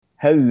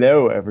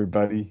Hello,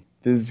 everybody.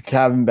 This is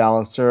Kevin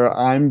Ballister.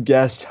 I'm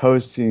guest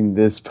hosting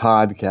this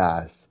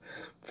podcast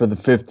for the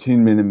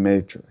 15-Minute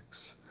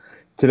Matrix.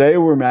 Today,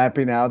 we're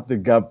mapping out the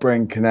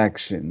gut-brain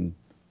connection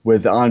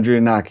with Andrea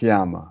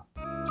Nakayama.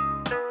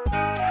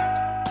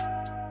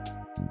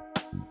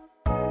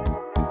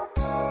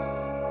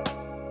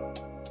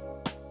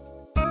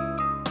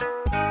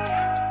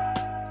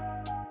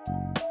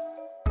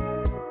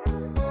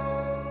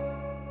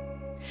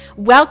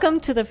 Welcome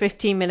to the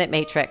 15-Minute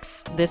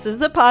Matrix. This is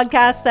the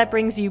podcast that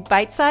brings you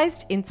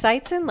bite-sized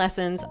insights and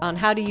lessons on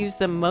how to use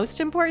the most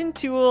important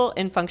tool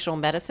in functional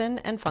medicine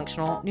and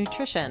functional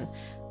nutrition.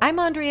 I'm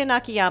Andrea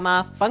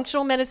Nakayama,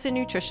 functional medicine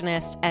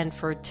nutritionist, and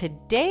for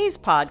today's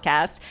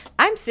podcast,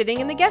 I'm sitting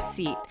in the guest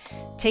seat.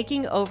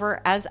 Taking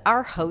over as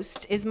our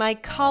host is my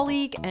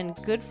colleague and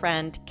good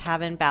friend,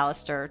 Kevin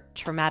Ballister,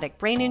 traumatic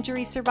brain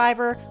injury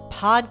survivor,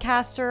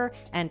 podcaster,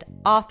 and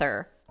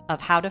author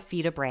of How to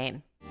Feed a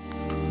Brain.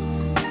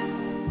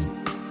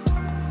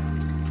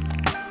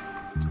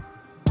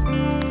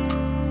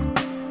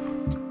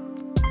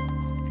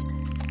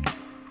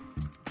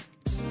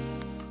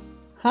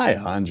 Hi,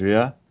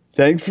 Andrea.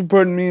 Thanks for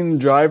putting me in the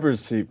driver's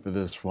seat for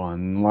this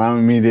one,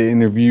 allowing me to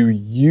interview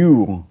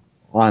you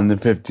on the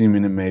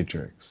 15-Minute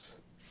Matrix.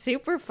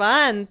 Super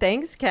fun.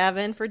 Thanks,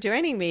 Kevin, for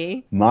joining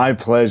me. My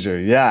pleasure.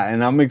 Yeah,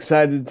 and I'm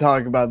excited to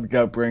talk about the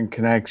gut-brain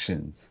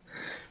connections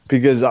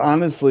because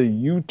honestly,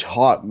 you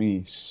taught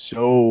me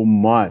so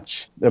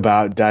much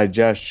about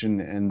digestion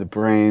and the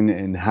brain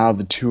and how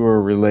the two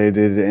are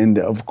related. And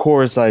of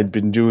course, I'd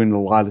been doing a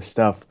lot of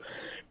stuff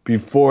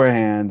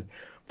beforehand.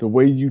 The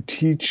way you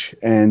teach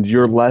and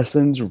your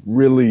lessons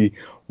really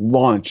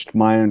launched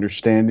my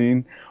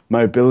understanding,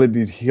 my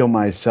ability to heal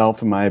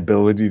myself, and my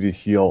ability to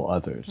heal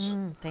others.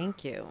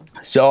 Thank you.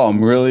 So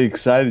I'm really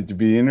excited to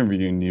be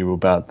interviewing you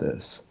about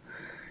this.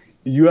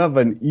 You have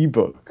an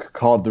ebook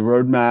called The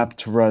Roadmap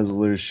to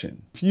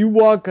Resolution. If you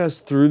walk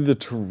us through the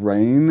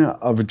terrain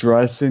of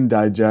addressing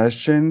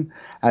digestion,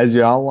 as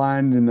you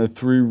outlined in the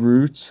 3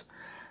 roots,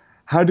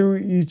 how do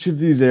each of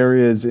these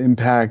areas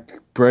impact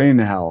brain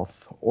health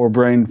or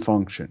brain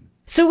function?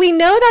 So we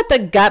know that the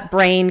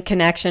gut-brain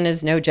connection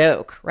is no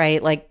joke,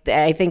 right? Like,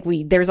 I think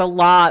there's a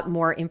lot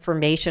more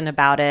information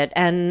about it.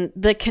 And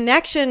the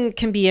connection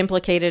can be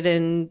implicated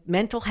in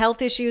mental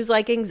health issues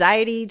like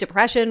anxiety,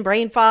 depression,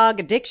 brain fog,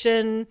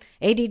 addiction,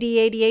 ADD,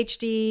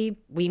 ADHD.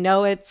 We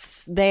know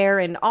it's there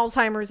in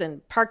Alzheimer's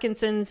and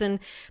Parkinson's and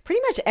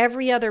pretty much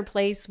every other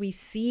place we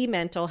see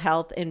mental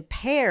health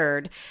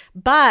impaired.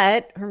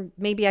 But, or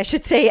maybe I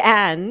should say,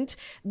 and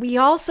we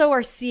also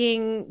are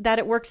seeing that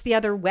it works the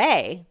other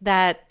way,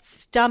 that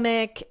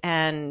stomach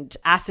and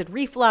acid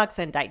reflux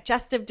and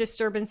digestive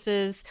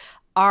disturbances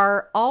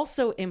are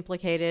also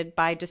implicated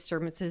by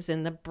disturbances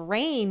in the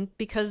brain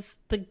because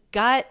the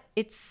gut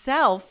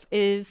itself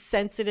is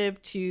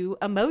sensitive to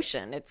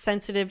emotion. It's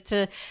sensitive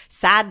to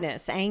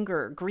sadness,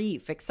 anger,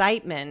 grief,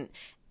 excitement.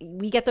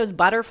 We get those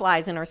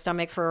butterflies in our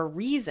stomach for a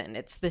reason.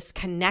 It's this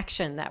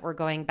connection that we're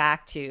going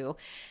back to.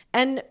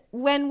 And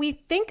when we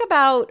think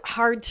about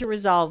hard to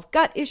resolve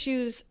gut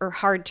issues or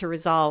hard to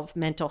resolve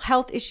mental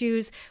health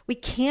issues, we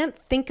can't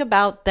think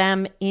about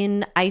them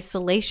in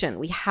isolation.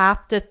 We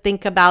have to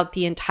think about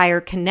the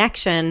entire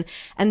connection.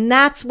 And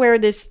that's where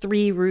this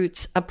 3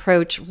 roots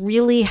approach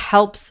really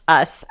helps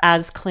us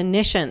as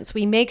clinicians.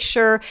 We make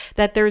sure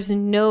that there's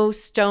no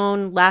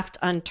stone left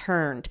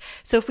unturned.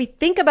 So if we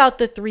think about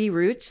the 3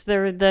 roots,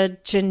 they're the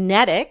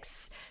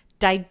genetics,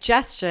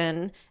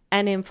 digestion,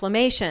 and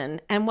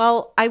inflammation. And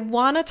while I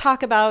want to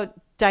talk about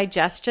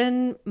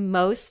digestion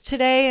most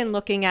today and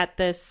looking at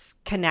this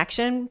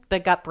connection, the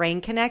gut-brain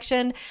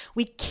connection,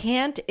 we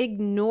can't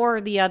ignore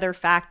the other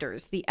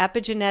factors, the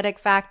epigenetic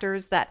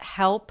factors that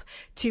help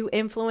to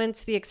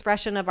influence the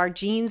expression of our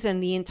genes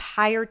and the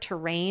entire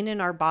terrain in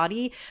our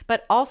body,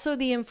 but also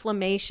the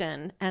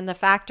inflammation and the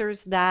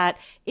factors that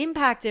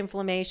impact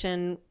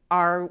inflammation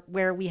are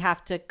where we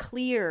have to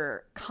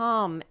clear,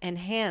 calm,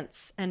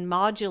 enhance, and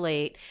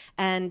modulate.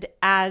 And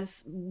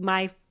as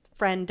my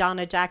friend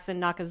Donna Jackson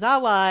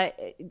Nakazawa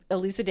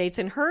elucidates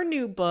in her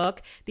new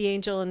book, The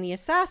Angel and the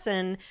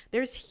Assassin,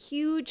 there's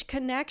huge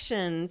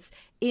connections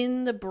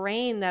in the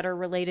brain that are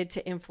related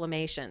to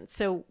inflammation.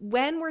 So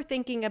when we're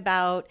thinking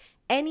about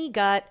any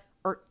gut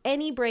or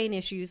any brain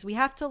issues, we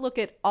have to look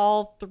at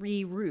all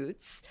 3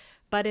 roots.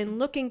 But in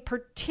looking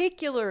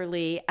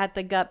particularly at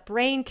the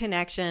gut-brain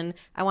connection,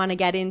 I want to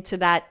get into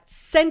that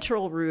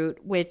central root,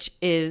 which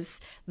is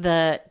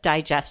the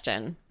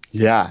digestion.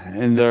 Yeah,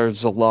 and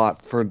there's a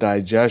lot for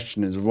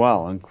digestion as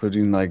well,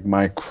 including like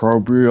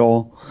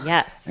microbial,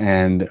 yes,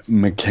 and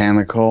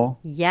mechanical,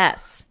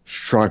 yes,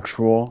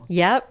 structural,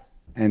 yep,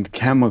 and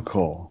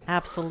chemical.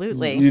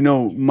 Absolutely. You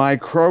know,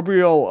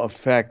 microbial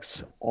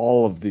affects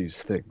all of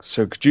these things.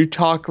 So could you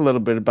talk a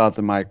little bit about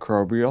the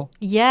microbial?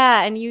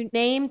 Yeah, and you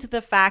named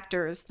the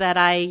factors that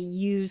I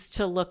use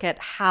to look at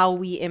how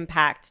we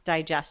impact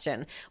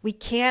digestion. We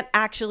can't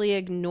actually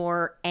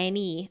ignore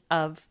any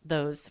of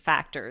those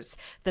factors.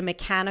 The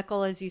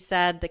mechanical, as you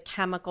said, the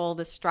chemical,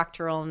 the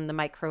structural, and the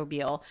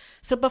microbial.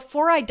 So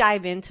before I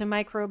dive into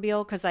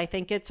microbial, because I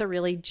think it's a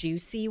really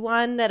juicy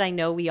one that I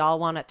know we all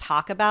want to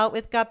talk about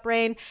with gut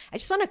brain, I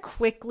just want to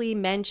quickly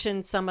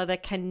mention some of the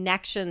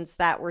connections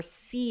that we're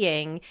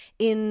seeing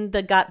in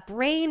the gut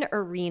brain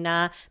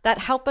arena that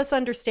help us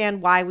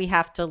understand why we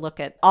have to look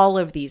at all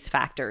of these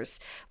factors.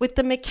 With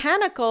the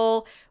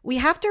mechanical, we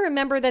have to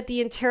remember that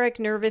the enteric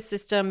nervous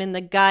system in the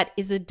gut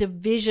is a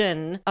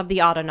division of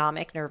the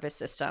autonomic nervous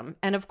system.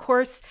 And of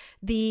course,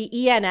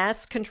 the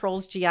ENS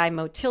controls GI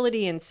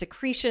motility and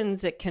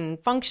secretions. It can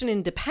function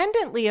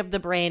independently of the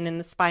brain and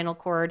the spinal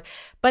cord,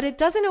 but it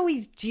doesn't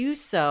always do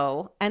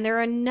so. And there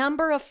are a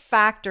number of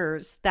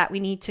factors that we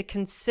need to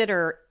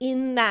consider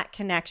in that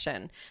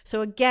connection.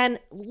 So again,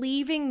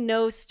 leaving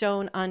no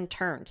stone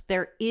unturned.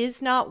 There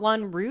is not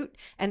one root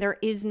and there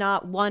is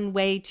not one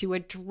way to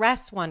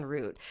address one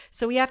root.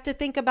 So we have to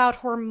think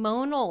about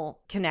hormonal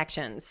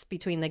connections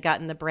between the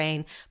gut and the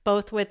brain,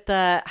 both with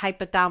the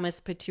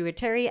hypothalamus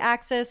pituitary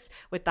axis,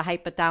 with the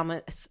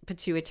hypothalamus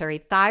pituitary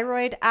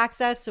thyroid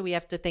axis. So we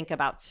have to think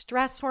about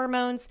stress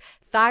hormones,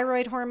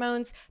 thyroid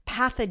hormones,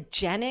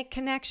 pathogenic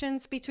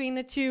connections between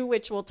the two,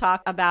 which we'll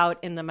talk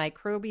about in the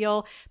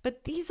microbial.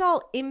 But these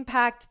all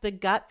impact the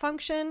gut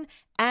function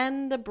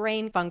and the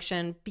brain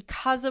function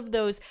because of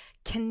those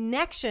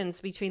connections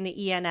between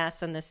the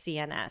ENS and the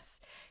CNS.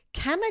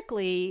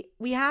 Chemically,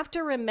 we have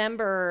to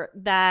remember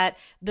that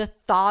the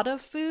thought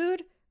of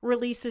food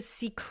releases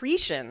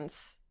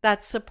secretions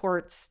that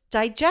supports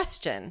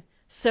digestion.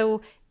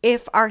 So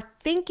if our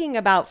thinking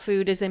about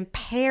food is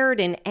impaired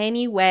in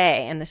any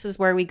way, and this is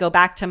where we go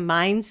back to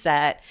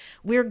mindset,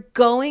 we're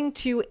going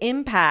to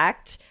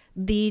impact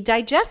the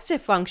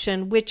digestive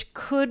function, which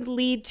could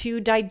lead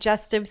to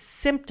digestive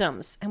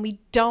symptoms. And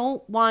we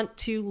don't want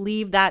to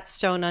leave that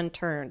stone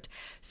unturned.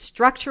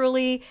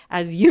 Structurally,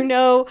 as you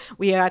know,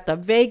 we have the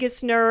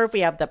vagus nerve, we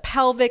have the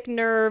pelvic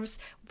nerves,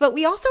 but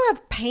we also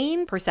have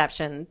pain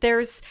perception.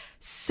 There's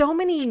so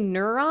many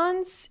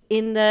neurons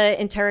in the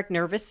enteric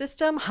nervous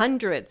system,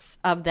 hundreds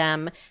of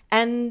them,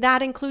 and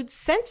that includes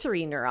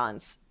sensory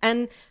neurons.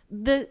 And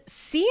the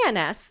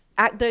CNS,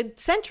 the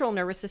central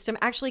nervous system,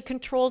 actually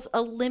controls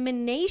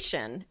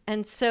elimination.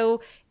 And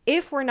so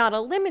if we're not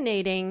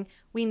eliminating,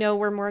 we know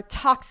we're more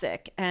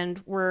toxic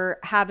and we're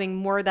having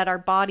more that our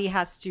body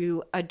has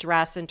to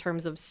address in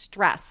terms of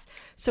stress.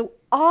 So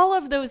all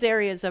of those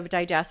areas of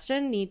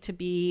digestion need to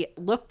be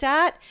looked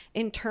at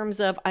in terms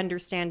of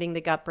understanding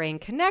the gut-brain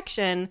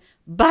connection.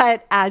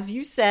 But as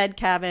you said,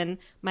 Kevin,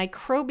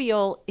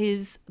 microbial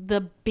is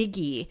the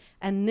biggie.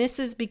 And this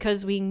is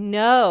because we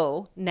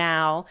know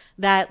now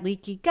that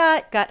leaky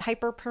gut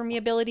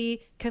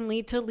hyperpermeability can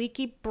lead to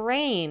leaky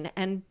brain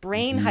and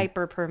brain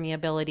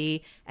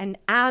hyperpermeability. And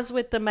as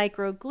with the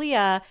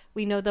microglia,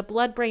 we know the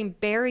blood-brain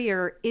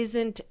barrier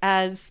isn't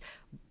as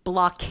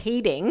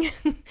blockading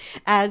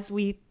as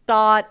we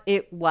thought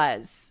it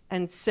was.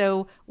 And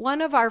so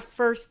one of our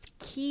first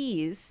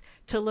keys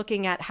to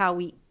looking at how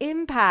we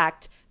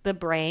impact the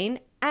brain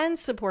and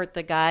support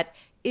the gut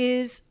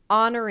is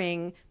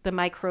honoring the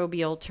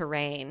microbial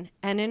terrain.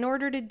 And in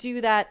order to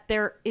do that,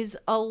 there is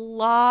a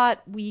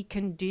lot we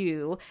can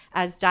do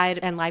as diet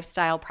and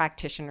lifestyle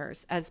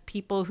practitioners, as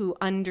people who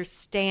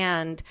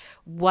understand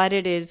what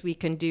it is we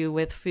can do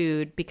with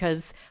food.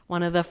 Because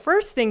one of the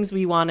first things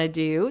we want to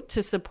do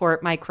to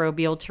support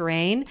microbial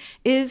terrain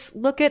is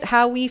look at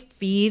how we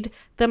feed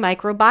the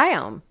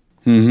microbiome.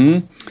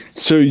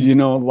 So, a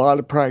lot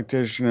of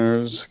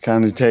practitioners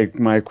kind of take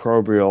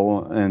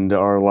microbial and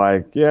are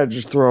like, yeah,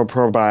 just throw a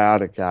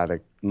probiotic at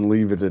it and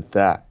leave it at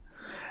that.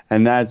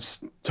 And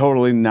that's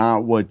totally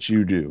not what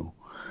you do.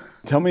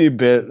 Tell me a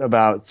bit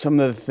about some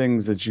of the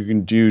things that you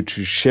can do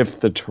to shift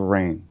the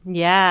terrain.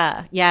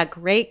 Yeah,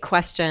 great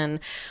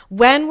question.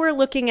 When we're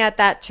looking at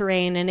that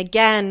terrain, and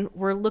again,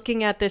 we're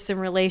looking at this in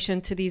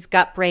relation to these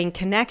gut-brain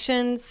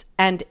connections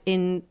and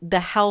in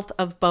the health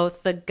of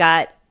both the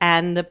gut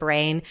and the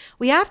brain,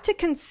 we have to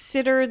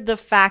consider the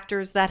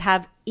factors that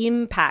have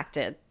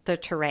impacted the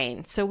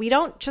terrain. So we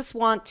don't just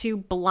want to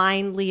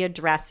blindly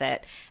address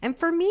it. And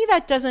for me,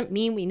 that doesn't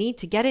mean we need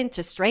to get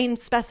into strain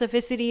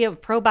specificity of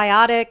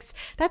probiotics.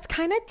 That's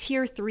kind of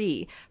tier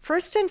 3.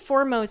 First and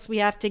foremost, we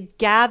have to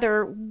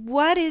gather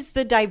what is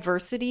the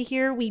diversity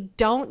here. We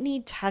don't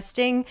need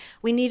testing.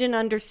 We need an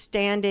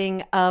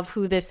understanding of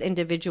who this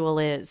individual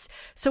is.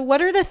 So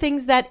what are the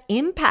things that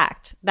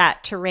impact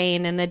that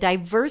terrain and the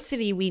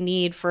diversity we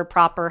need for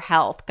proper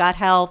health, gut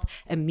health,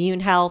 immune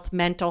health,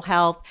 mental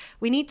health?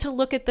 We need to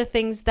look at the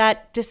things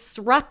that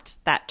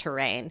disrupt that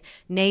terrain.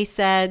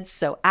 NSAIDs,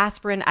 so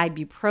aspirin,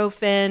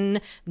 ibuprofen,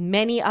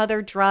 many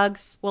other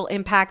drugs will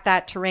impact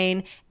that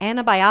terrain.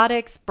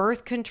 Antibiotics,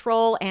 birth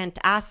control,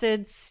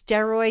 antacids,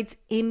 steroids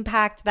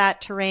impact that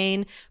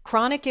terrain.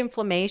 Chronic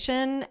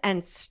inflammation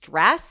and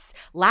stress,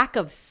 lack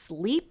of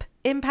sleep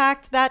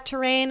impact that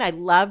terrain. I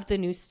love the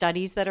new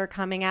studies that are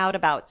coming out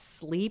about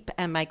sleep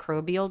and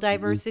microbial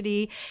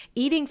diversity.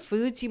 Eating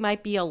foods you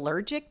might be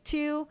allergic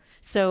to.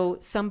 So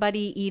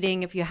somebody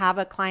eating, if you have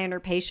a client or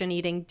patient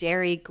eating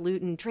dairy,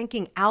 gluten,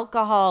 drinking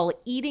alcohol,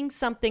 eating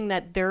something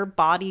that their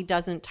body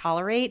doesn't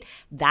tolerate,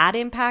 that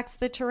impacts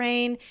the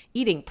terrain.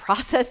 Eating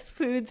processed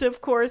foods,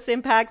 of course,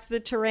 impacts the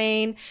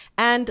terrain.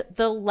 And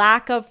the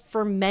lack of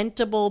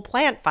fermentable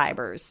plant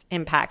fibers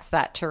impacts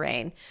that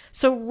terrain.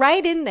 So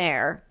right in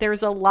there,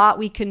 there's a lot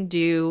we can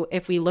do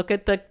if we look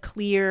at the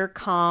clear,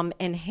 calm,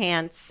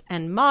 enhance,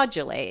 and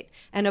modulate.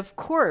 And of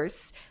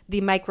course,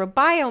 the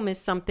microbiome is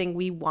something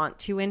we want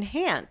to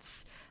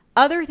enhance.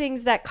 Other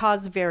things that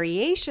cause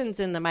variations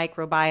in the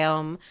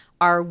microbiome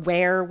are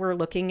where we're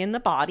looking in the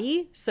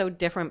body. So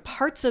different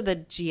parts of the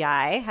GI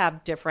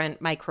have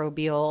different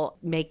microbial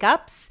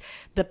makeups,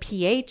 the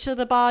pH of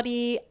the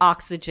body,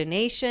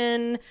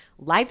 oxygenation,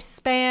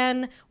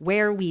 lifespan,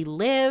 where we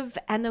live,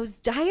 and those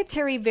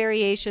dietary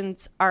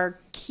variations are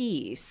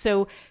key.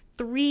 So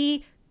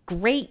 3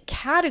 great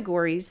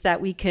categories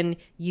that we can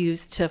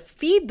use to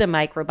feed the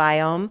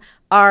microbiome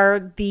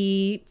are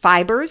the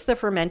fibers, the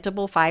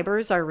fermentable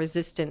fibers, our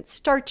resistant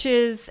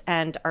starches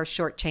and our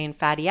short chain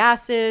fatty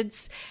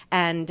acids,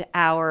 and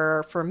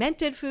our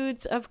fermented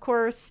foods, of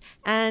course,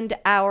 and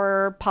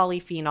our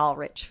polyphenol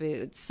rich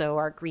foods. So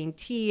our green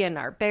tea and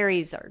our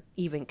berries, or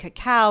even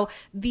cacao,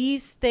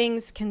 these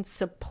things can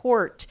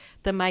support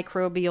the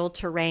microbial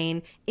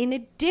terrain in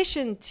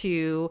addition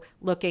to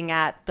looking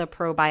at the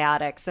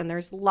probiotics. And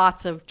there's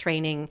lots of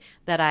training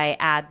that I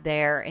add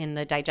there in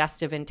the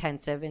digestive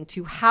intensive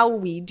into how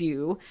we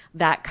do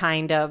that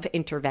kind of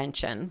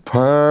intervention.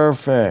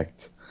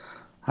 Perfect.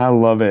 I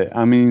love it.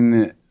 I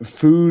mean,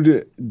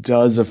 food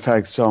does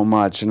affect so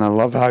much. And I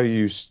love how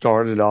you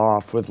started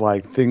off with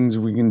like things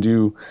we can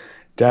do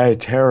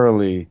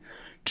dietarily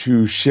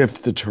to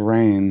shift the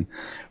terrain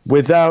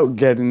without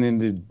getting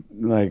into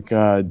like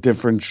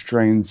different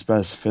strain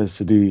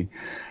specificity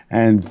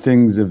and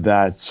things of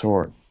that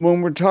sort.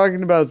 When we're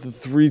talking about the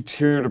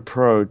 3-tiered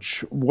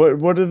approach,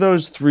 what are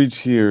those 3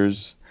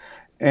 tiers?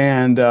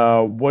 And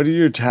what are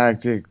your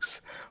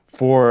tactics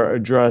for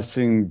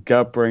addressing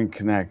gut-brain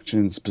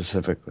connection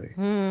specifically?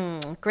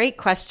 Great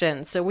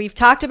question. So we've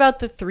talked about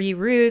the 3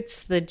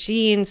 roots, the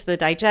genes, the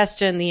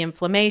digestion, the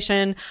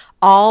inflammation.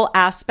 All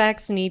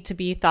aspects need to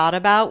be thought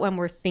about when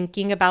we're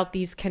thinking about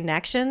these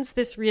connections.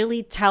 This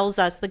really tells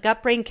us, the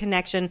gut-brain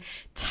connection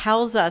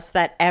tells us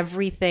that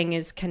everything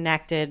is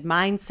connected.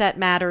 Mindset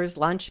matters,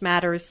 lunch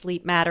matters,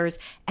 sleep matters.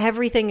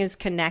 Everything is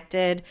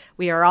connected.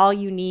 We are all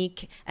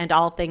unique and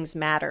all things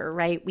matter,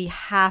 right? We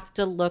have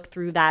to look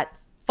through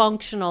that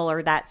functional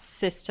or that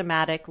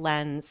systematic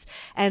lens.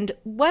 And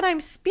what I'm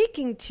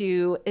speaking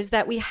to is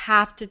that we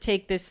have to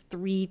take this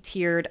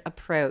 3-tiered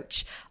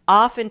approach.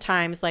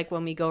 Oftentimes, like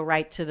when we go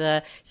right to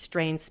the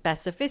strain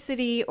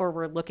specificity or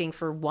we're looking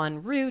for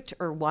one root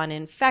or one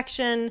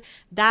infection,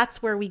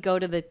 that's where we go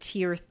to the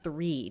tier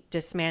 3,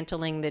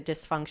 dismantling the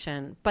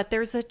dysfunction. But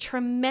there's a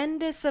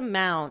tremendous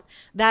amount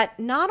that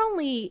not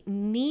only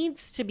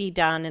needs to be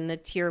done in the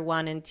tier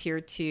 1 and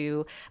tier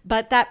 2,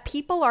 but that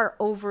people are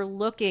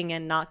overlooking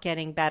and not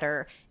getting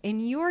better. In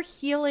your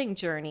healing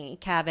journey,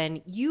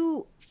 Kevin,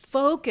 you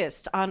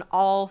focused on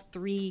all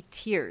 3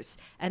 tiers.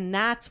 And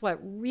that's what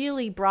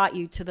really brought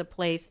you to the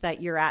place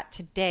that you're at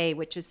today,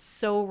 which is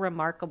so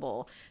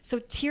remarkable. So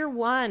tier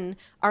 1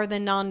 are the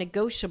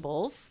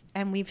non-negotiables,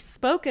 and we've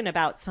spoken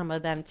about some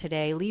of them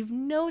today. Leave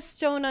no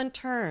stone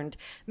unturned.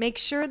 Make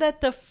sure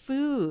that the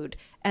food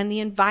and the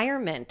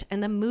environment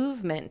and the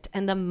movement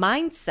and the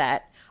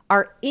mindset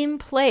are in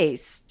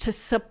place to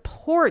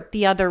support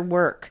the other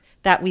work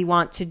that we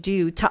want to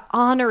do to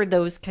honor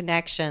those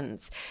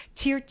connections.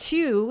 Tier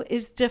 2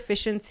 is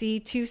deficiency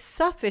to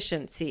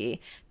sufficiency.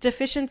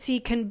 Deficiency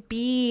can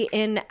be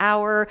in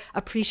our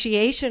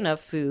appreciation of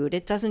food.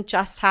 It doesn't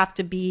just have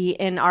to be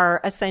in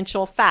our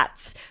essential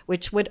fats,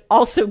 which would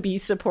also be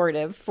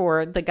supportive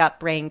for the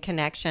gut-brain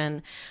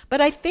connection.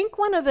 But I think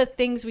one of the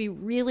things we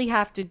really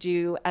have to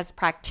do as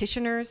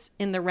practitioners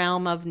in the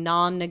realm of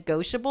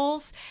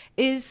non-negotiables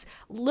is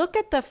look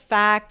at the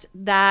fact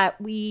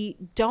that we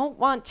don't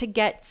want to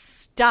get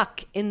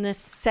stuck in the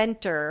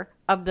center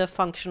of the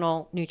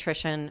functional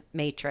nutrition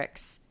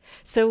matrix.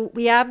 So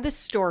we have the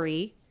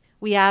story,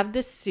 we have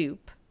the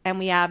soup, and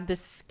we have the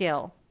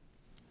skill.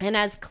 And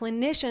as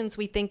clinicians,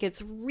 we think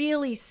it's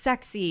really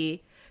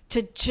sexy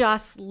to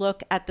just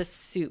look at the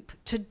soup,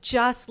 to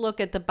just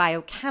look at the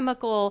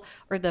biochemical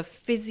or the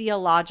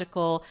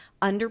physiological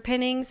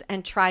underpinnings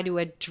and try to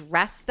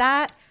address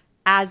that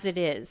as it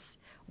is.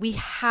 We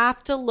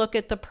have to look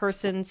at the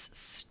person's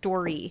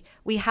story.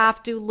 We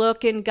have to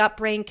look in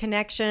gut-brain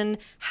connection.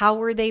 How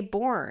were they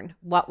born?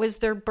 What was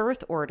their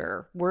birth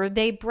order? Were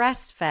they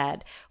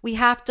breastfed? We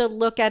have to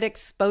look at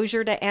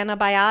exposure to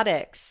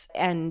antibiotics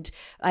and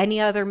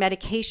any other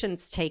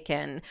medications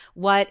taken.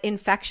 What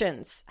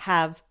infections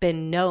have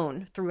been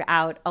known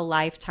throughout a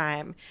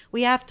lifetime?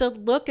 We have to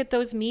look at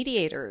those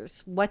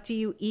mediators. What do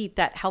you eat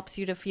that helps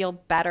you to feel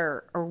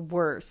better or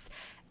worse?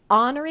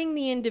 honoring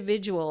the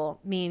individual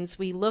means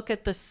we look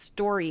at the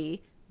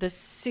story, the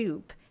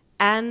soup,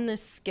 and the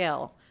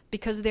skill,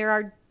 because there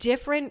are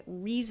different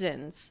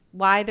reasons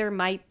why there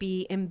might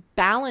be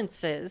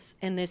imbalances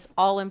in this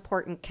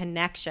all-important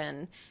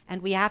connection.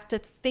 And we have to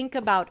think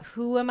about,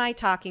 who am I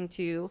talking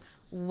to?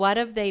 What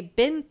have they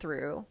been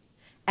through?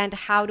 And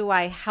how do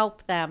I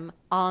help them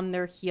on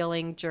their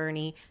healing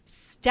journey,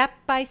 step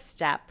by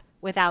step,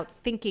 without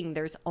thinking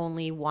there's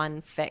only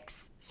one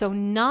fix. So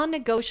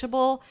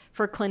non-negotiable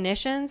for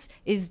clinicians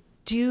is,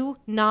 do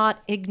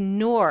not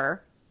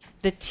ignore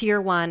the tier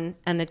 1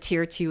 and the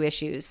tier 2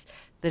 issues.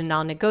 The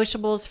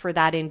non-negotiables for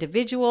that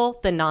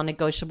individual, the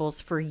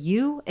non-negotiables for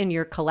you in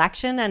your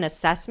collection and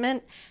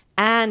assessment,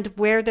 and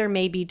where there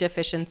may be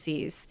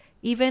deficiencies,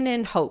 even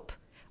in hope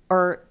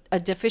or a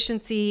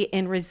deficiency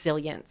in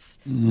resilience.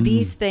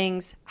 These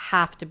things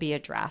have to be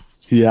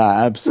addressed. Yeah,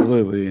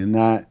 absolutely. And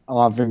that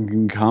often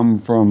can come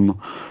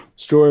from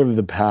story of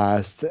the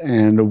past.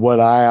 And what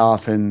I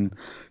often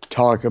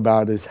talk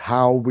about is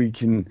how we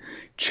can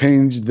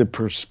change the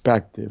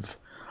perspective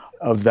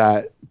of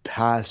that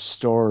past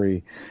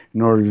story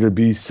in order to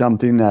be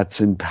something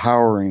that's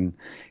empowering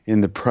in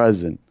the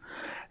present.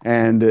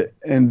 And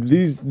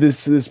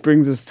this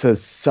brings us to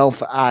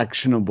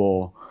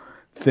self-actionable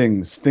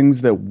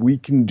things that we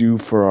can do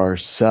for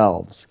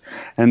ourselves.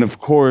 And of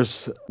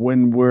course,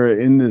 when we're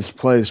in this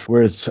place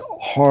where it's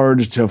hard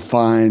to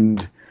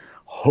find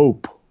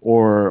hope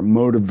or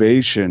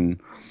motivation,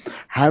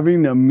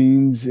 having a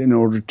means in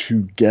order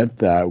to get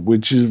that,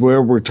 which is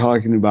where we're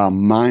talking about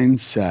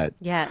mindset.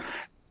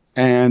 Yes.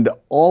 And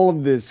all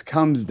of this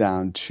comes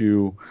down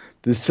to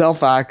the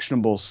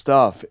self-actionable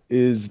stuff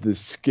is the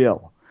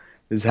skill,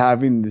 is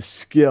having the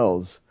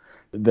skills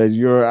that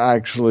you're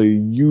actually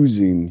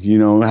using,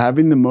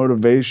 having the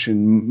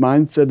motivation.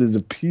 Mindset is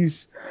a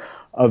piece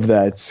of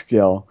that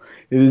skill.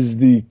 It is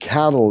the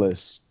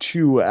catalyst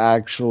to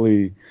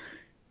actually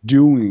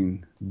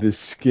doing the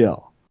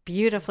skill.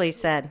 Beautifully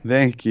said.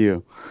 Thank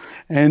you.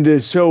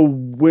 And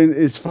so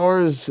as far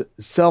as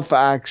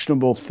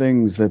self-actionable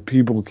things that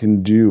people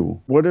can do,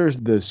 what are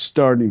the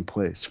starting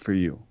place for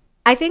you?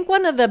 I think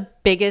one of the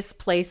biggest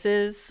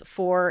places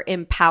for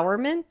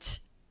empowerment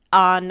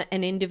on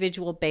an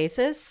individual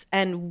basis,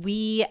 and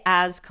we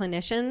as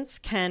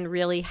clinicians can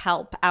really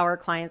help our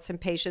clients and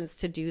patients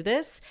to do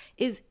this,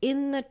 is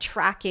in the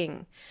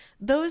tracking.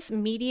 Those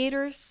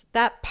mediators,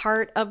 that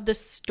part of the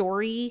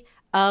story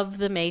of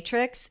the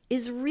matrix,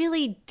 is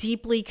really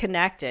deeply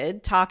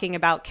connected, talking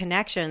about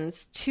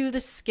connections, to the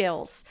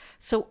skills.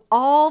 So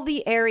all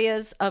the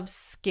areas of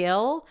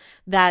skill,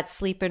 that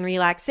sleep and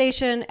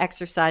relaxation,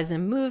 exercise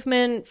and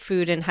movement,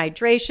 food and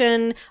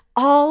hydration,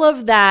 all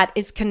of that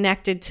is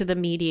connected to the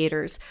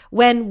mediators.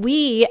 When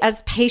we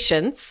as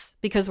patients,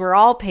 because we're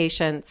all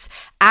patients,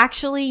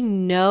 actually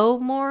know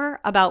more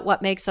about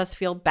what makes us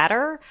feel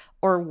better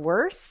or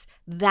worse,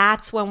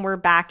 that's when we're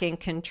back in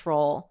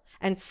control.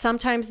 And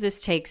sometimes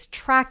this takes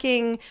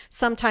tracking.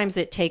 Sometimes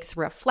it takes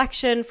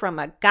reflection from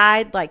a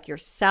guide like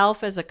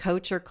yourself as a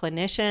coach or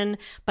clinician.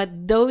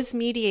 But those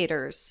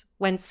mediators,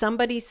 when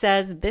somebody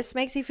says, this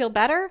makes me feel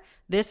better,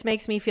 this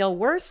makes me feel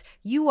worse,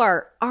 you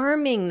are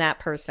arming that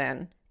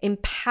person,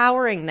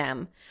 empowering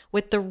them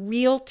with the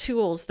real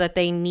tools that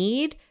they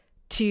need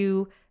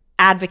to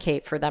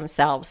advocate for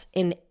themselves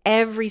in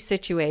every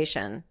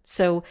situation.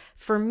 So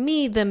for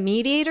me, the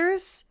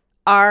mediators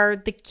are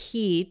the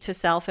key to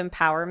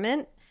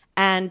self-empowerment.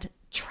 And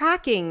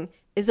tracking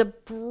is a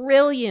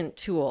brilliant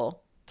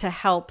tool to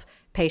help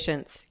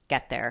patients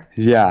get there.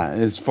 Yeah,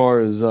 as far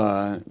as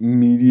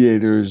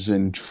mediators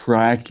and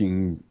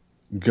tracking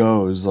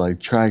goes, like,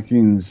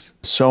 tracking's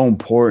so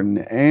important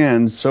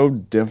and so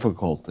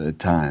difficult at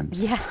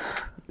times. Yes.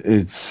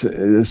 It's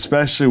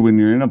especially when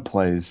you're in a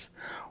place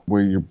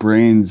where your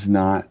brain's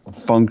not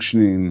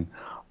functioning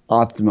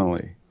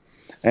optimally.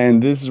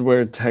 And this is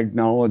where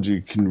technology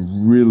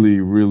can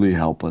really, really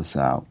help us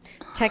out.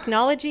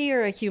 Technology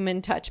or a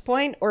human touch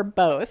point, or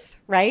both,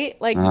 right?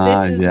 Like,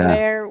 this is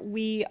where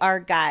we are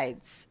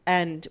guides,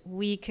 and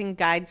we can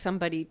guide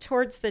somebody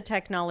towards the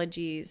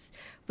technologies.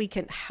 We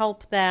can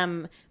help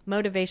them.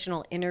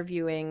 Motivational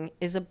interviewing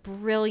is a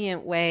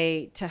brilliant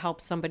way to help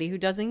somebody who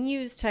doesn't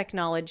use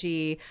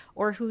technology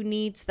or who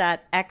needs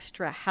that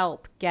extra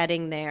help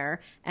getting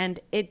there. And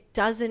it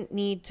doesn't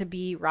need to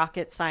be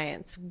rocket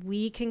science.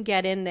 We can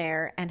get in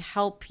there and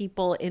help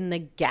people in the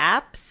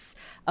gaps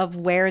of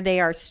where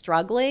they are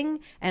struggling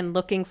and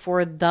looking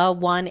for the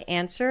one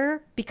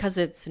answer, because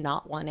it's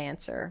not one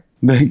answer.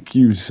 Thank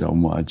you so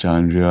much,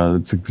 Andrea.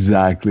 That's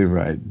exactly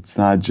right. It's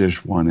not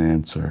just one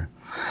answer.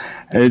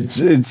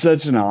 It's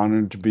such an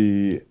honor to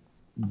be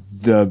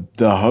the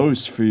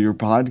host for your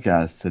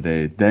podcast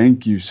today.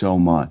 Thank you so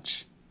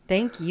much.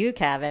 Thank you,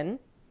 Kevin.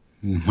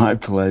 My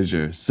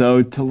pleasure.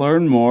 So to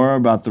learn more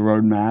about the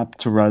Roadmap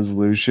to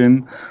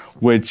Resolution,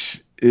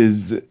 which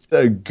is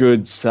a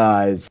good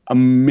size,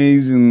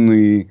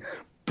 amazingly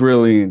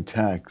brilliant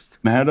text,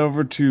 head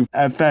over to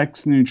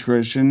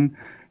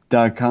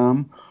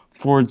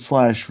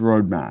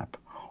fxnutrition.com/roadmap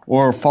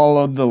or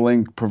follow the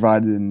link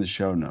provided in the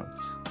show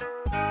notes.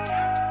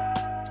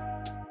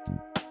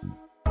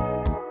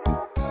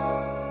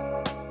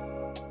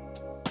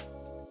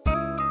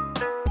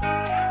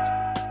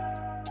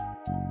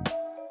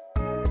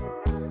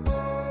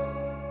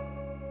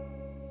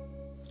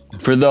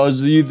 For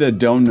those of you that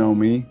don't know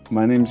me,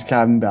 my name is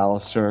Kevin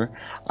Ballister.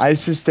 I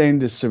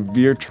sustained a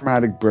severe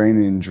traumatic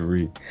brain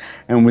injury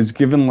and was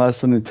given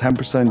less than a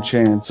 10%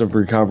 chance of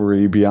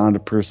recovery beyond a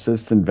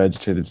persistent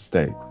vegetative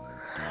state.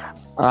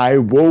 I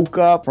woke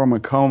up from a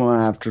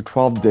coma after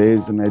 12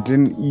 days and I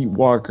didn't eat,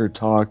 walk, or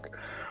talk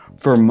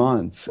for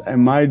months.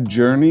 And my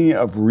journey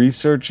of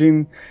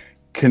researching,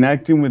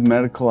 connecting with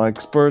medical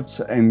experts,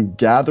 and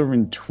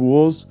gathering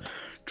tools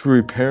to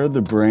repair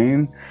the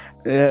brain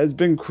has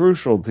been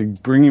crucial to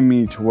bringing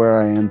me to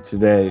where I am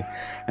today.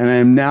 And I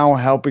am now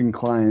helping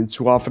clients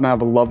who often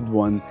have a loved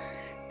one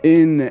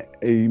in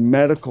a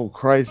medical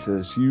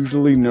crisis,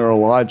 usually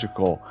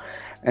neurological,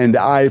 and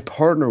I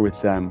partner with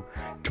them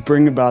to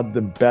bring about the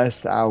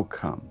best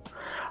outcome.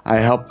 I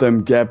help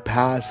them get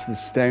past the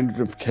standard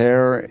of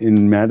care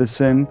in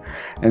medicine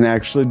and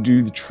actually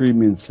do the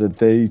treatments that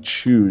they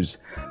choose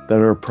that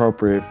are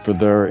appropriate for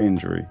their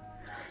injury.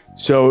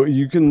 So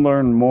you can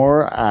learn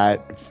more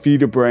at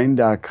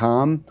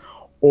feedabrain.com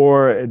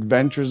or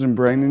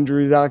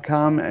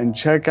adventuresinbraininjury.com and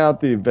check out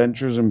the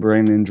Adventures in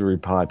Brain Injury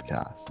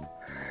podcast.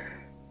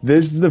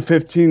 This is the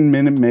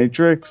 15-Minute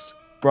Matrix,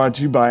 brought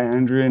to you by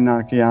Andrea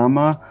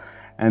Nakayama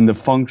and the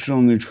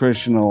Functional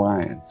Nutrition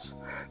Alliance.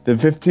 The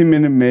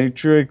 15-Minute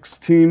Matrix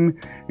team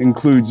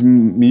includes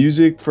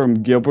music from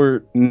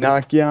Gilbert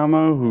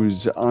Nakayama,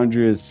 who's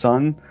Andrea's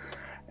son,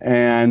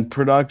 and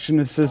production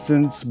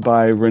assistance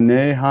by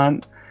Renee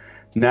Hunt,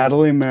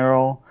 Natalie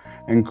Merrill,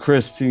 and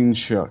Christine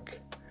Shook.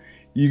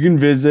 You can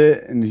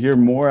visit and hear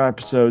more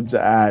episodes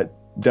at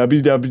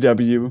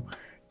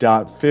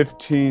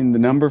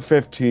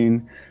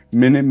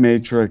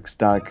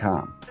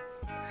www.15minutematrix.com.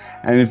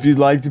 And if you'd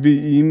like to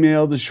be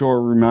emailed a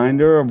short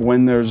reminder of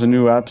when there's a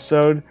new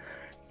episode,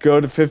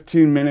 go to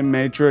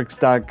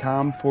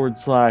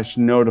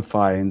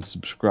 15minutematrix.com/notify and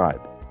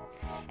subscribe.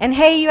 And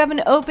hey, you have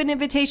an open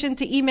invitation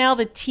to email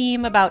the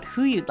team about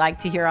who you'd like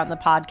to hear on the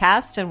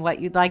podcast and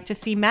what you'd like to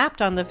see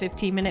mapped on the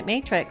 15-Minute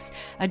Matrix.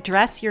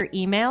 Address your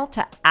email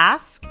to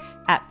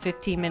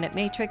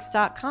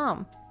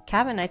ask@15minutematrix.com.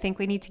 Kevin, I think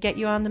we need to get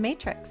you on the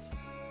Matrix.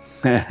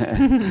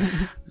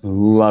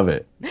 Love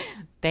it.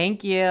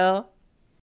 Thank you.